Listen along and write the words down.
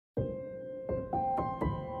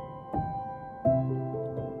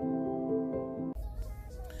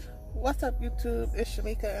What's up, YouTube? It's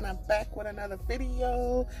Shamika and I'm back with another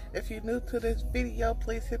video. If you're new to this video,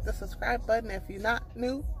 please hit the subscribe button. If you're not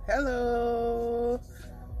new, hello.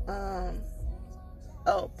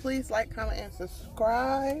 Please like, comment, and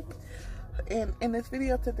subscribe. And in this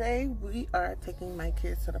video today, we are taking my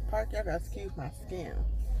kids to the park. Y'all gotta excuse my skin,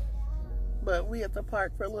 but we at the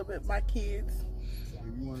park for a little bit. My kids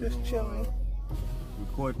just chilling.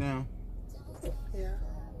 Record now. Yeah.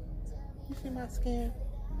 You see my skin?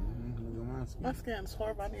 Look at my skin. My skin's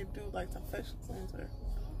horrible. I need to do like some facial cleanser.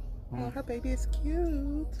 Oh, her baby is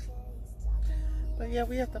cute. But yeah,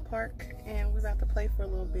 we at the park and we about to play for a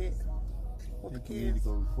little bit with the kids. You need to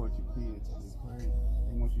go report your kids.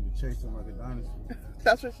 They want you to chase them like a dinosaur.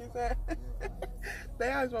 That's what she said.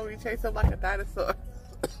 They always want me to chase them like a dinosaur.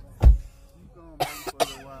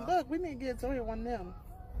 Look, we need to get Zoe one of them.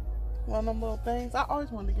 One of them little things. I always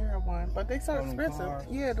wanted to get her one, but they so expensive. Cars.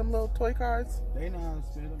 Yeah, them little toy cars. They not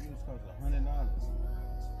expensive. Them just cost $100.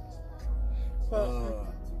 Well,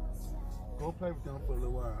 go play with them for a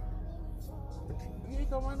little while. You ain't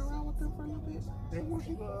gonna run around with them for a little bit? They want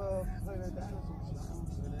you to play that dinosaur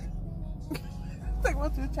shit. They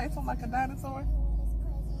want you to chase them like a dinosaur?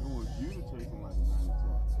 They want you to chase them like a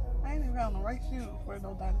dinosaur. I ain't even got on the right shoe for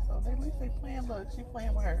no dinosaur. At least they playing. Look, she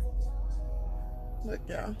playing with her. Look,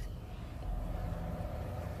 y'all.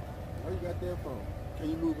 What you got there for? Can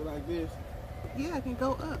you move it like this? Yeah, I can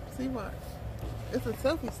go up. See what? It's a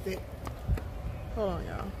selfie stick. Hold on,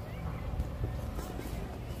 y'all.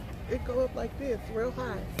 It go up like this, real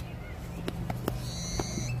high.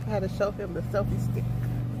 I had to show him the selfie stick.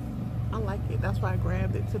 I like it. That's why I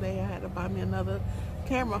grabbed it today. I had to buy me another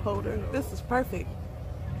camera holder. This is perfect.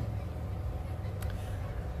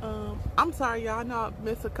 I'm sorry, y'all. I know I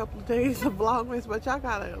missed a couple of days of Vlogmas, but y'all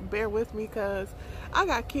gotta bear with me because I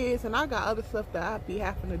got kids and I got other stuff that I be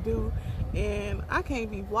having to do, and I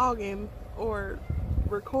can't be vlogging or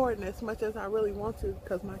recording as much as I really want to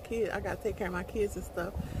because I gotta take care of my kids and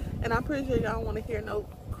stuff. And I'm pretty sure y'all don't want to hear no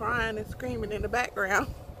crying and screaming in the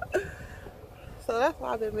background. So that's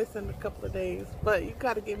why I've been missing a couple of days. But you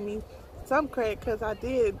gotta give me some credit because I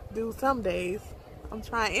did do some days. I'm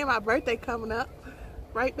trying, and my birthday coming up.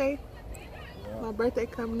 Right, babe? Yeah. My birthday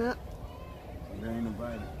coming up. You ain't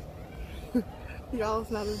invited.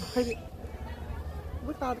 Y'all's not invited.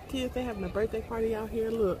 Look at all the kids. They having a birthday party out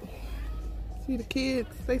here. Look. See the kids?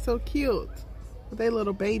 They so cute. With their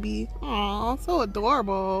little baby. Aw, so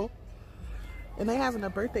adorable. And they having a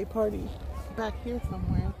birthday party back here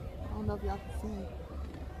somewhere. I don't know if y'all can see.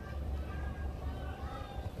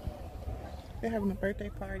 They're having a birthday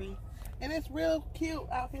party. And it's real cute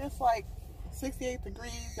out here. It's like 68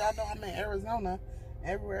 degrees. Y'all know I'm in Arizona.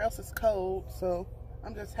 Everywhere else is cold, so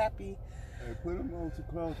I'm just happy. Hey, put them on some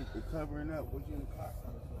clothes if they're covering up. What you in the car?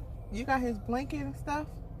 You got his blanket and stuff?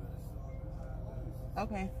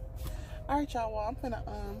 Okay. Alright, y'all. Well,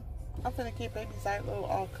 I'm finna keep baby Zylo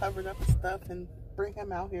all covered up and stuff and bring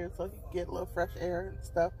him out here so he can get a little fresh air and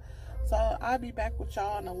stuff. So I'll be back with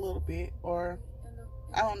y'all in a little bit, or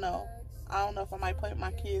I don't know. I don't know if I might play with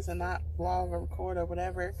my kids and not vlog or record or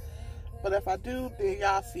whatever. But if I do, then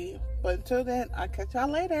y'all see. But until then, I'll catch y'all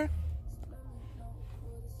later.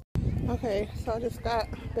 Okay, so I just got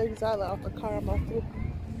baby Zyla off the car. I'm about to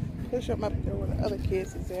push him up there where the other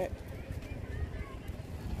kids is at.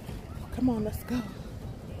 Come on, let's go.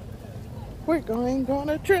 We're going on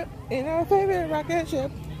a trip in our favorite rocket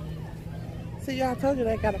ship. See, y'all, told you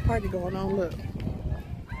they got a party going on. Look.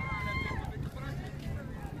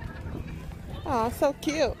 Oh, so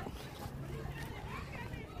cute.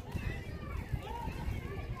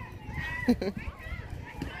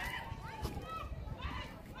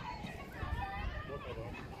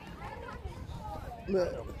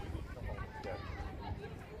 Look,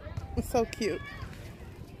 it's so cute.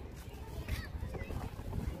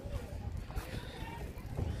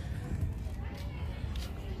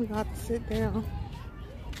 We got to sit down.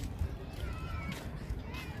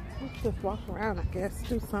 Let's just walk around, I guess,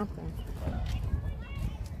 do something.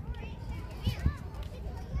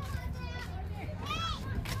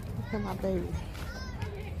 Look at my baby.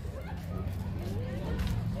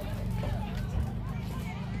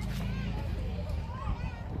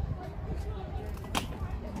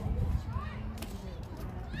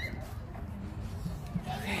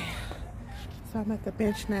 Okay, so I'm at the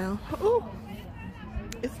bench now. Ooh,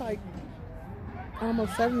 it's like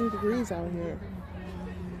almost 70 degrees out here.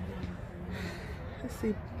 Let's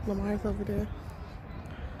see, Lamar's over there.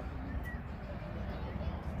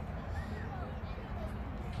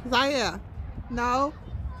 Zaya, no.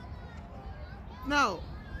 No.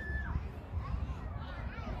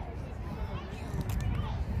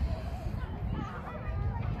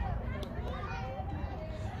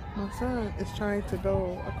 My son is trying to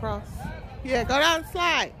go across. Yeah, go down the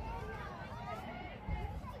slide.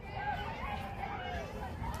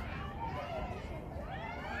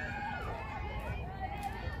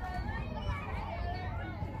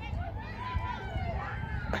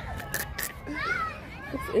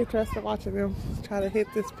 It's interesting watching them try to hit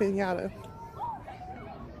this pinata.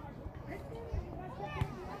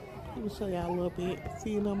 Let me show y'all a little bit.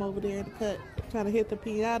 Seeing them over there in the cut, trying to hit the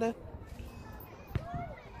pinata.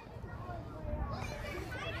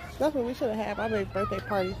 That's what we should have had my baby birthday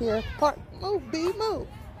party here. Move, B, move.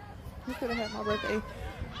 We should have had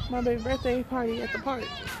my baby birthday party at the park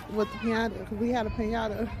with the pinata, because we had a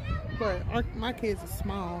pinata, but my kids are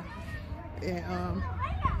small, and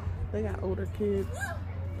they got older kids.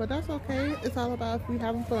 But that's okay. It's all about if we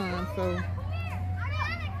having fun. So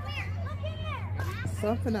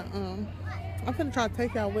I'm finna try to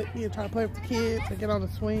take y'all with me and try to play with the kids and get on the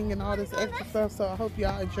swing and all this extra stuff. So I hope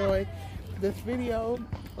y'all enjoy this video.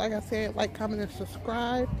 Like I said, like, comment, and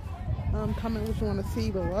subscribe. Comment what you want to see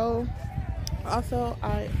below. Also,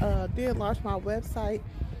 I did launch my website.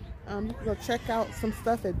 You can go check out some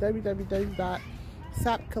stuff at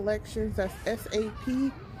www.sap collections. That's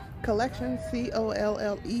SAP collections,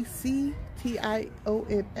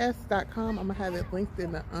 COLLECTIONS.com. I'm gonna have it linked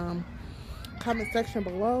in the comment section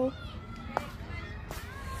below.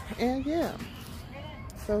 And yeah,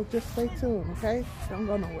 so just stay tuned, okay? Don't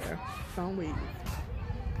go nowhere. Don't leave.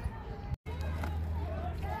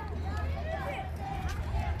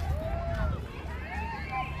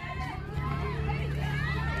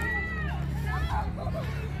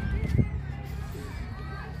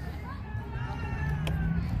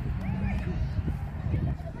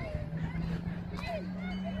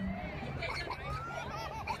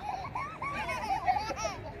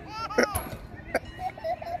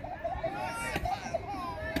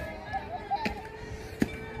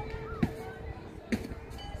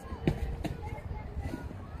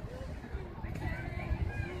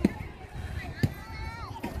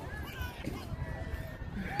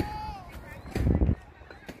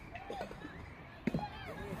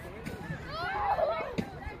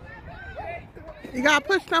 You gotta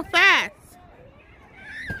push them fast.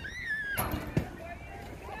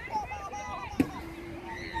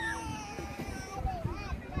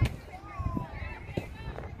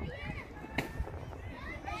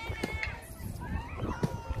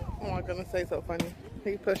 Oh my goodness, say so funny.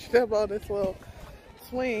 He pushed up on this little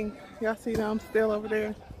swing. Y'all see them still over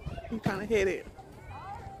there? He trying to hit it.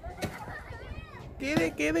 Get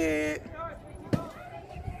it, get it.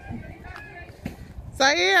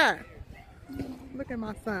 Zaire. Look at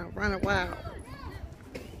my son running wild.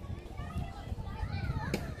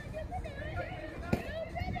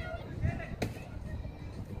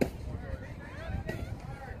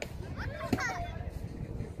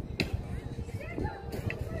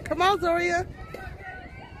 Come on, Zoria.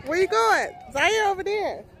 Where you going? Zaire over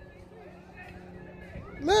there.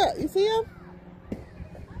 Look, you see him?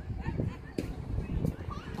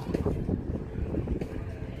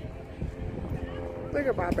 Look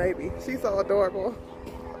at my baby. She's so adorable.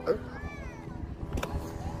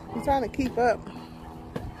 I'm trying to keep up.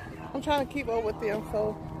 I'm trying to keep up with them,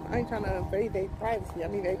 so I ain't trying to invade their privacy. I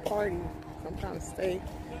mean, they party, so I'm trying to stay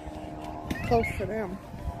close to them.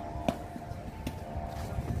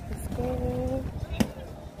 Let's go.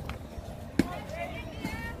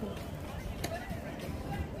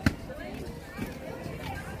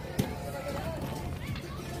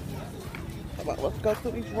 How about let's go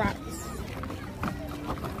through these rocks.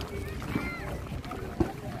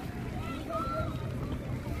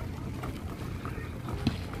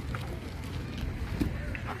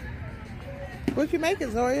 What you making,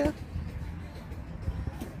 Zoria?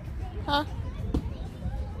 Huh?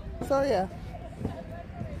 Zoria?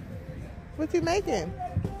 What you making?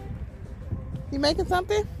 You making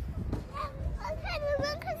something? I put the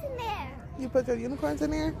unicorns in there. You put your unicorns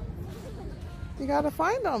in there? You gotta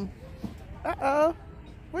find them. Uh-oh.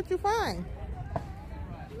 What'd you find?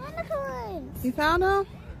 Unicorns. You found them?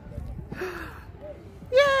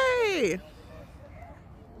 Yay!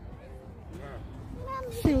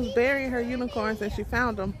 She was burying her unicorns and she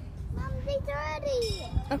found them. Mom, they dirty.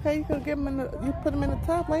 Okay, you can give them you put them in the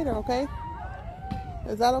tub later, okay?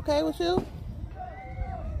 Is that okay with you?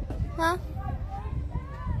 Huh?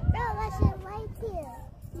 No, that's it right here.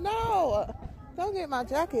 No! Don't get my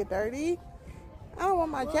jacket dirty. I don't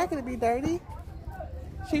want my jacket to be dirty.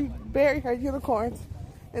 She buried her unicorns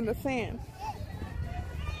in the sand.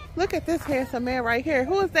 Look at this handsome man right here.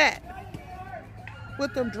 Who is that?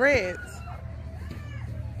 With them dreads.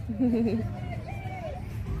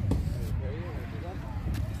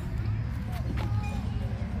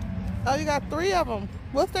 Oh, you got 3 of them.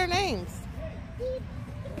 What's their names?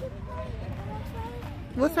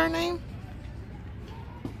 What's her name?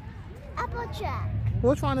 Applejack.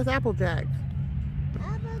 Which one is Applejack?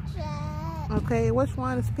 Applejack. Okay, which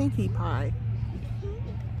one is Pinkie Pie?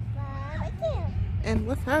 Right there. And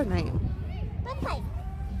what's her name? Butterfly.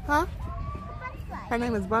 Huh? Butterfly. Her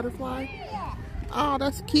name is Butterfly? Yeah. Oh,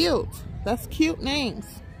 that's cute. That's cute names.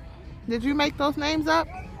 Did you make those names up?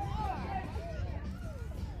 I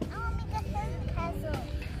want to make a sandcastle.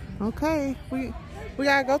 Okay, we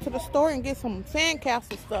gotta go to the store and get some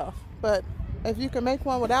sandcastle stuff. But if you can make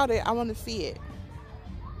one without it, I want to see it.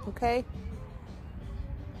 Okay?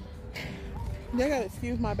 You gotta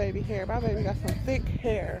excuse my baby hair. My baby got some thick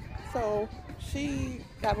hair, so she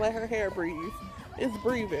gotta let her hair breathe. It's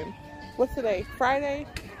breathing. What's today? Friday?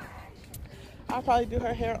 I'll probably do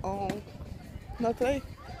her hair on, no, today?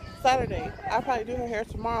 Saturday. I'll probably do her hair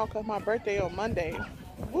tomorrow because my birthday on Monday.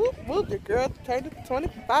 Whoop, whoop, your girl turned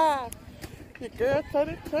 25. Your girl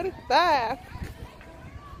turned 25.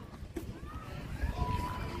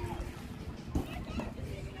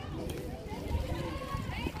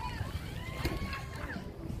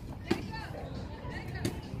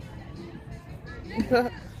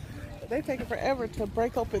 They taking forever to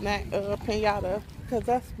break open that pinata because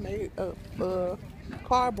that's made of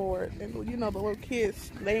cardboard, and you know the little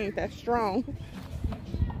kids, they ain't that strong,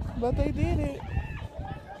 but they did it.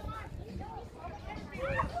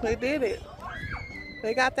 They did it.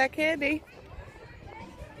 They got that candy.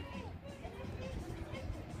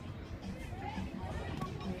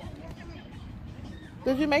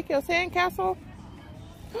 Did you make your sandcastle?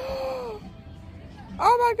 Oh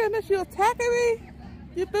my goodness, you attacking me?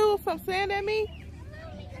 You threw some sand at me?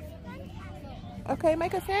 Okay,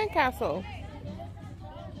 make a sandcastle.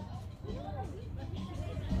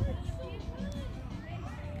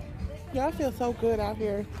 Y'all feel so good out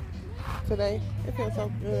here today. It feels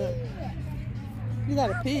so good. You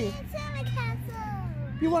gotta pee.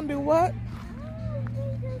 You wanna do what?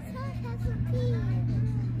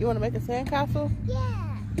 You wanna make a sandcastle? Yeah.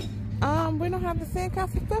 We don't have the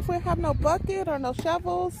sandcastle stuff. We don't have no bucket or no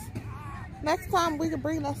shovels. Next time we can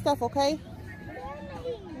bring that stuff, okay?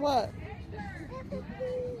 What?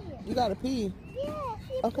 You gotta pee. Yeah.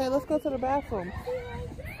 Okay, let's go to the bathroom.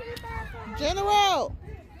 General!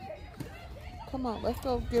 Come on, let's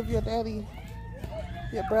go give your daddy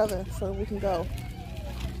your brother so we can go.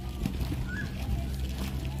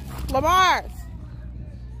 Lamars!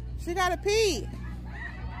 She gotta pee.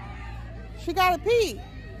 She gotta pee.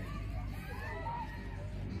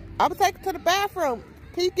 I'm gonna take her to the bathroom.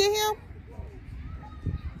 Can you get him?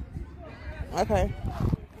 Okay.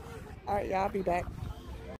 Alright, y'all, I'll be back.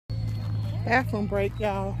 Bathroom break,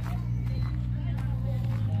 y'all.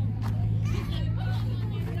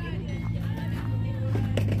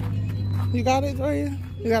 You got it, Zoya?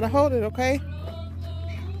 You gotta hold it, okay?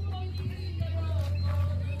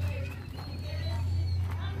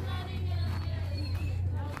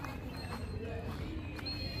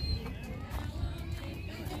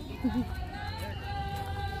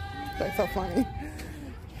 That's so funny.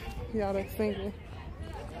 Y'all, that's singing.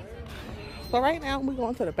 So right now we're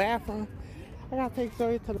going to the bathroom. I gotta take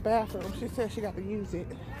Zoya to the bathroom. She said she gotta use it.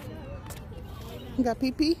 You got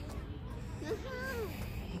pee-pee?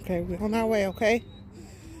 Okay, we're on our way, okay?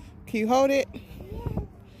 Can you hold it?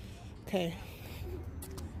 Okay.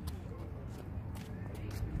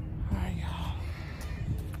 Alright, y'all.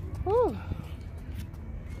 Whew.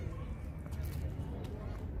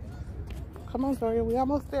 Come on, Zoya, we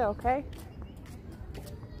almost there, okay?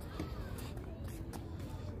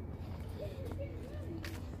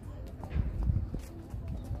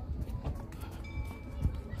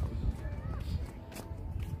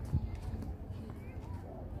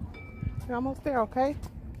 We're almost there, okay?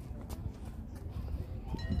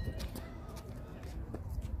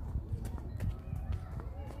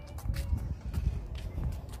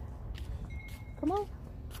 Come on.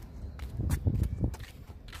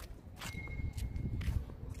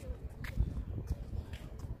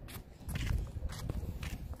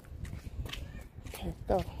 Okay,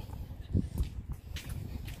 go.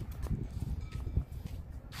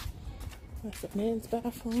 That's the men's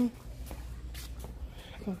bathroom.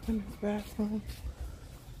 The women's bathroom.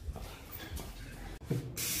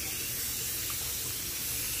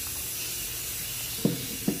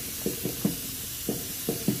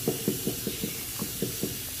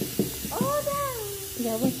 Oh no! You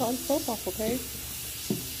gotta rinse all the soap off, okay?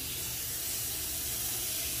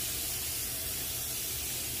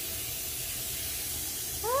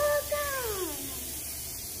 Oh god!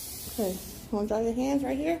 Okay, wanna dry your hands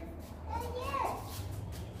right here? Oh yeah!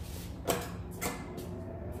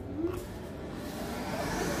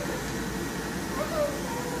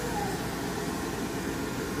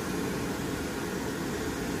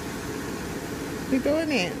 You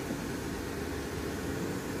doing it?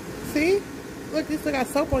 See? Look, you still got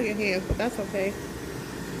soap on your hands, but that's okay.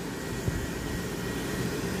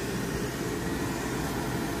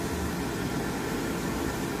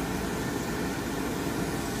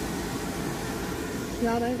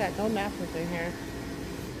 Y'all, they ain't got no napkins in here.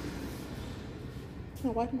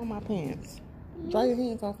 I'm wiping on my pants. Dry your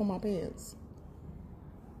hands off on my pants.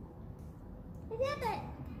 I did it.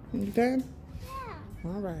 You done? Yeah.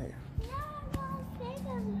 All right. Now I'm going to say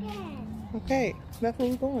them again. Okay, that's where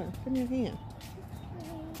we're going. Give me your hand.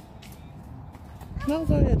 No,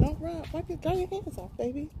 Zoya, don't rub. Dry your hands off,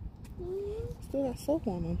 baby. Still got soap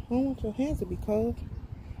on them. I don't want your hands to be cold.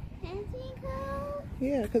 Hands being cold?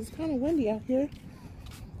 Yeah, because it's kind of windy out here.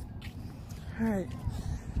 All right.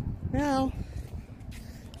 Now,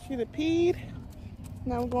 she done peed.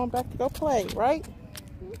 Now we're going back to go play, right?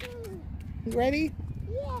 You ready?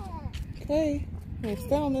 Yeah. Okay. Now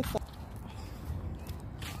stay on this side.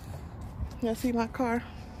 Y'all see my car?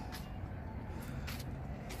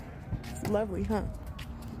 It's lovely, huh?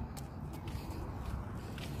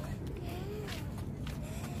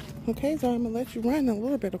 Okay, so I'm gonna let you run a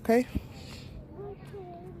little bit, okay? Okay.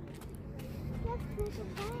 Let's put the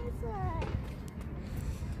dinosaur.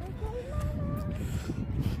 Okay, Mama?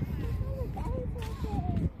 Look at the dinosaur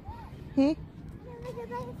face. Hmm? Look at the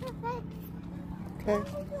dinosaur face. Okay.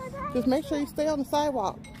 Just make sure you stay on the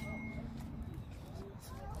sidewalk.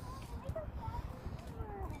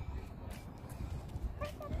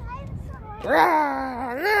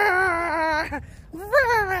 Rah, rah, rah,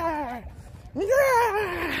 rah, rah.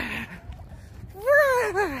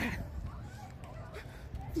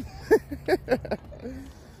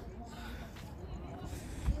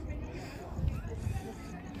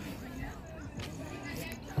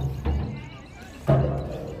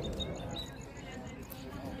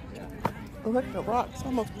 Look at the rocks.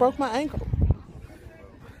 Almost broke my ankle.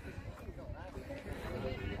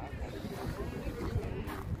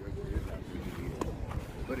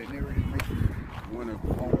 But it never did make you want to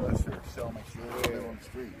homeless or sell my shit on the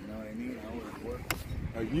street. You know what I mean? I would work.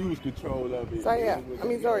 A used control of it. Zoya,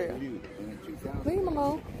 Zoya. And in 2000, Leave him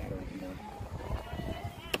alone.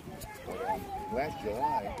 Last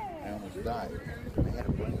July, I almost died. I had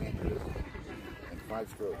a brain injury and 5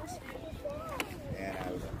 strokes. And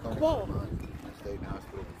I was in coma for a month. I stayed in the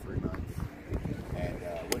hospital for 3 months. And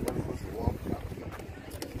wasn't really supposed to walk.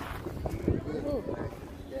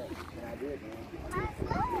 Yeah, and I did, man.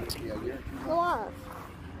 Yeah, you're in 2 months. Go on.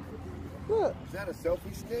 Look. Is that a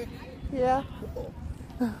selfie stick? Yeah. Cool.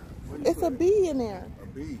 It's a bee in there. A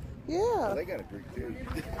bee? Yeah. Well, they got a drink too.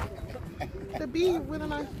 The bee went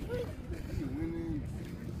in our...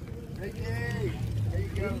 Hey, Jay. There you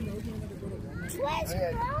go. Where's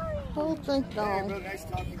your whole drink Hey, gone. bro, nice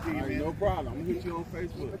talking to you, All right, man. no problem. I'm gonna hit you on Keep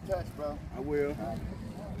Facebook. in touch, bro. I will.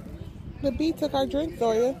 The bee took our drink,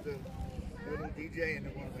 Zoya. The little DJ and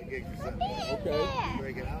the one of my gigs or something. Okay.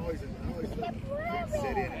 Very good. I always look to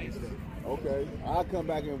sit in and stuff. Okay. I'll come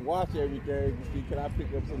back and watch everything to see can I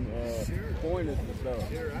pick up some pointers and stuff.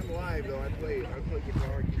 Sure, I'm live though. I play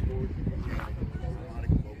guitar, keyboard,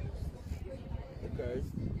 melodic vocals. Okay.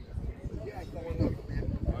 But yeah, come on up, man.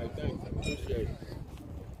 All right, thanks. Appreciate it.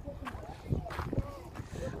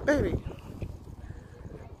 Baby,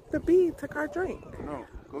 the bee took our drink. No,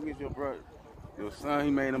 go get your brother. Your son,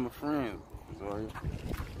 he made him a friend. Sorry.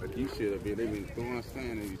 But you should have been. They've been throwing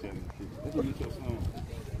sand at each other. Go get your son.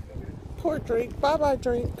 Poor drink. Bye-bye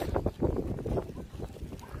drink.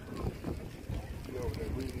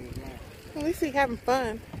 At least he's having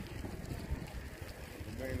fun.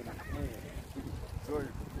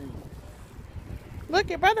 Look,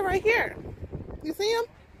 your brother right here. You see him?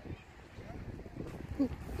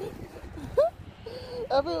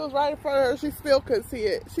 If it was right in front of her, she still couldn't see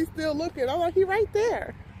it. She's still looking. I'm like, he right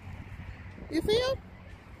there. You see him?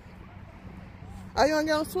 Oh, you want to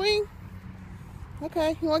get on the swing?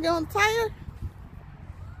 Okay. You want to get on the tire?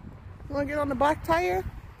 You want to get on the black tire?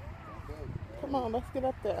 Come on, let's get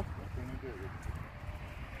up there.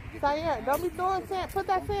 Zaire, don't be throwing sand. Put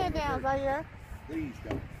that sand down, Zaire. Please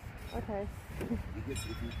don't. Okay. If you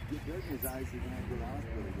get dirt in his eyes, you're going to go to the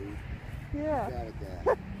hospital, dude. Yeah. Got it,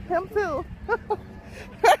 Dad. Him too.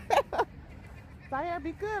 Zaire,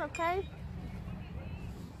 be good, okay?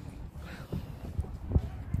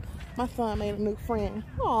 My son made a new friend.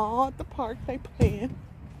 Aw, at the park they playing.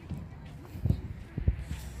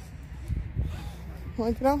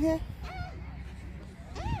 Want to get on here?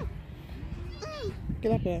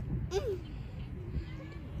 Get up there.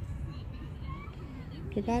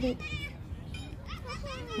 You got it?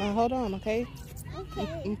 Now hold on, okay?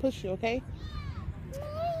 I'm push you, okay?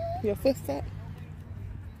 Your footstep.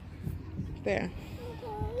 There.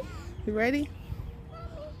 Okay. You ready?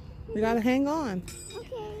 You gotta hang on.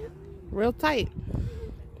 Okay. Real tight.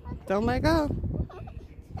 Don't let go.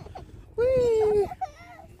 Whee!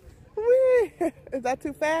 Whee! Is that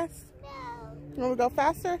too fast? No. You want me to go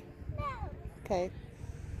faster? No. Okay.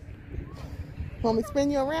 Want me to spin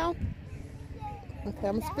you around? Okay,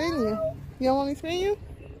 I'm gonna spin you. You don't want me to spin you?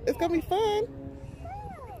 It's gonna be fun.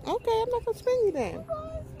 Okay, I'm not gonna spin you then.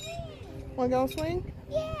 Wanna go swing?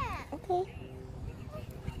 Yeah. Okay.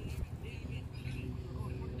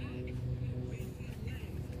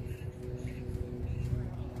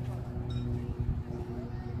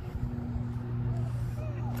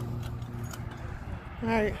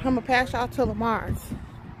 Alright, I'm gonna pass y'all to Lamar's.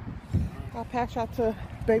 I'll pass y'all to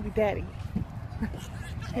baby daddy.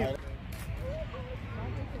 Here.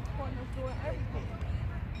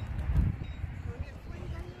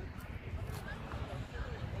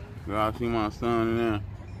 I see my son in there.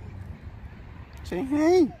 Say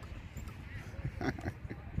hey.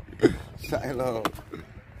 Silo.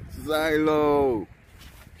 Silo.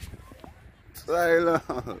 Silo.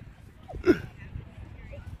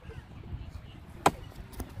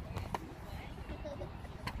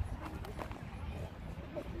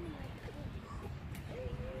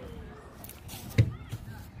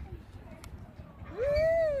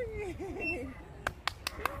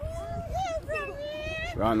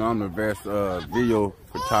 Y'all know I'm the best video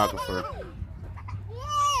photographer,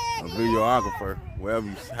 a videographer, whatever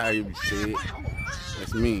you, how you say it.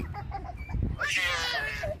 That's me.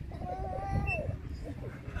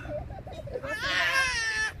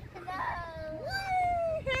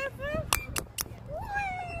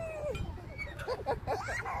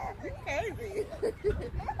 You crazy.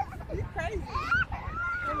 You crazy.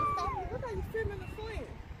 Let me stop you. Look how you sitting in the swing.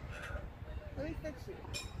 Let me fix you.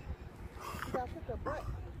 You gotta put your butt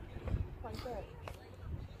like that.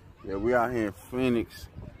 Yeah, we out here in Phoenix.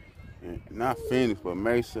 And not Phoenix, but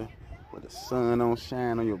Mesa. Where the sun don't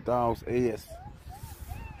shine on your dog's ass. Okay, you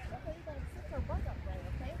gotta sit your butt up right,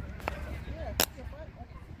 okay? Yeah, sit your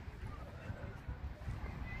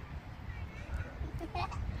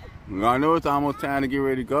butt up. I know it's almost time to get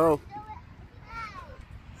ready to go.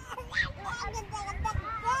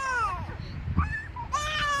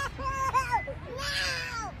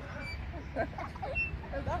 Is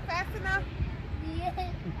that fast enough?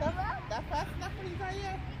 That fast enough for you right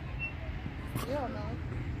here? You don't know.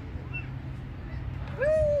 Woo!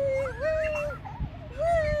 Woo!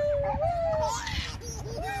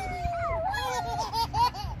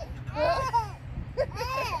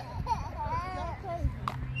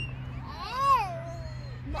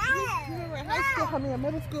 You remember in high school, in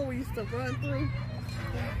middle school, we used to run through.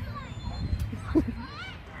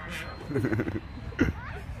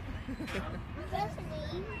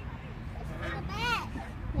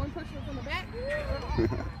 One push from the back.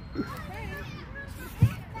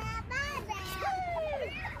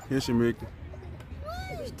 Here's your Mickey.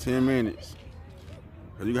 It's 10 minutes.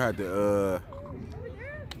 Cause you got to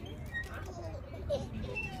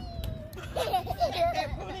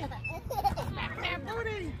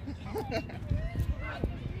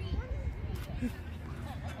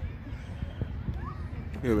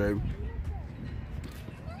here, baby.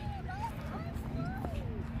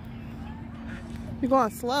 You're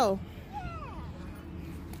going slow.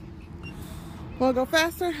 Wanna go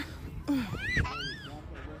faster?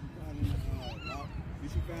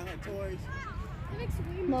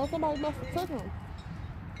 No, somebody must have took them.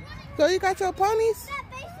 So you got your ponies?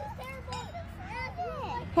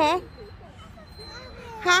 Huh?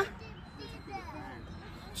 Huh?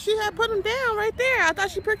 She had put them down right there. I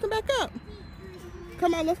thought she picked them back up.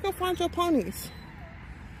 Come on, let's go find your ponies.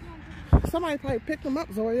 Somebody probably picked them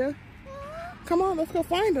up, Zoya. Come on, let's go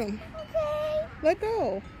find them. Okay. Let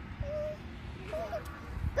go.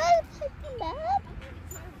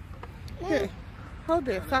 Here, hold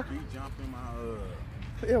this. Stop.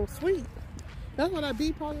 It was sweet. That's what that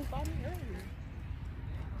bee part was about me earlier.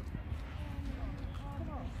 Come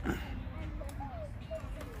on.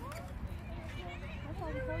 That's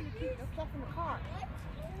why we told you to keep the stuff in the car. Let's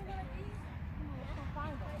go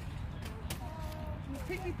find them.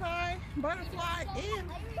 Pinkie Pie, Butterfly, and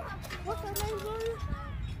what's her name, Zoya?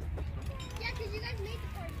 Yeah, because you guys made the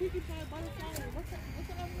party. Pinkie Pie, Butterfly, and what's that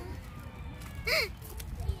other one?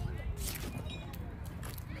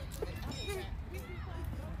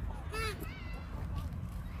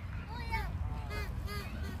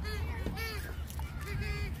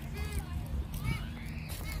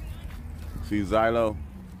 See Xylo?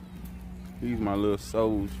 He's my little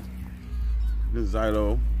soldier. This is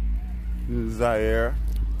Xylo. This is Zaire.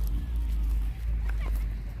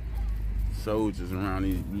 Soldiers around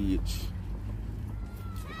these bitch.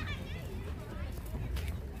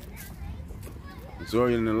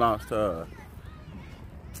 Zoya done lost her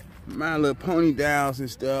My Little Pony dolls and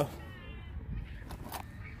stuff.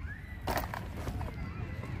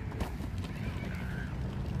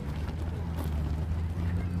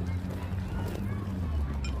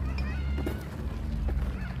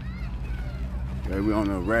 Okay, we on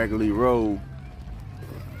a Raggedy Road.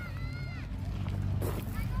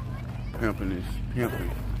 Pimping is pimping.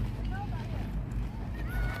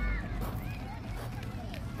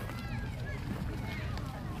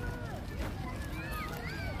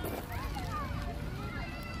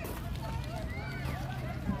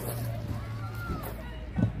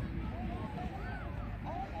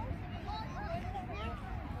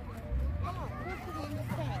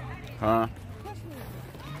 Huh?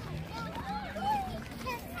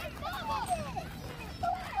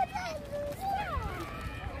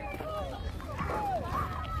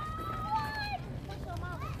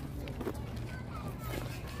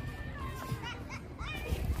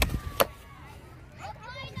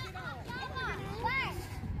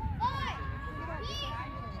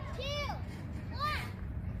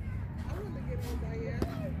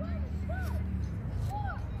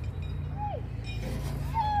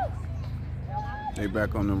 They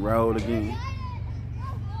back on the road again.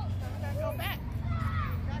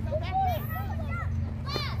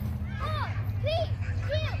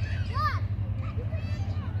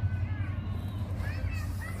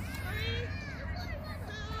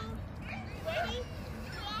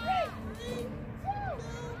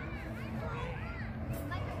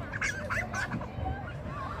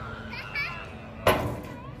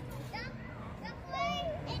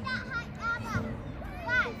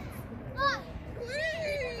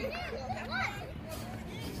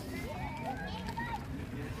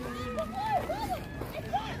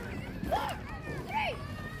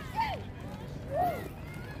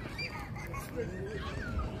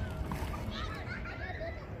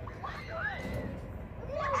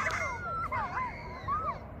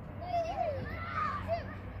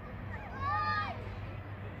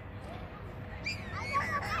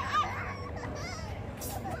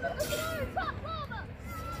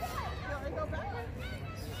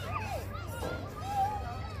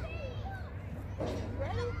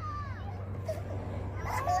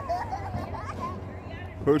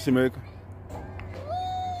 Person maker.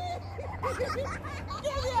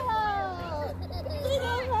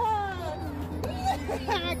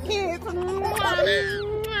 Kids.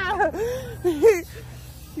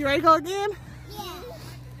 You ready to go again? Yeah.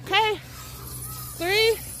 Okay.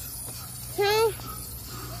 3, 2,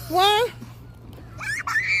 1.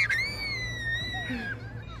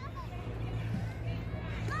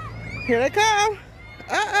 Here they come.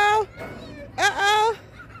 Uh-oh. Uh-oh.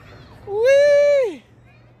 Whee!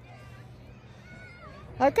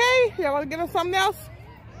 Okay, y'all want to get them something else?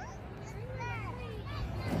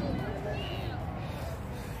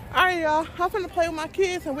 All right, y'all. I'm finna play with my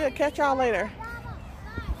kids and we'll catch y'all later.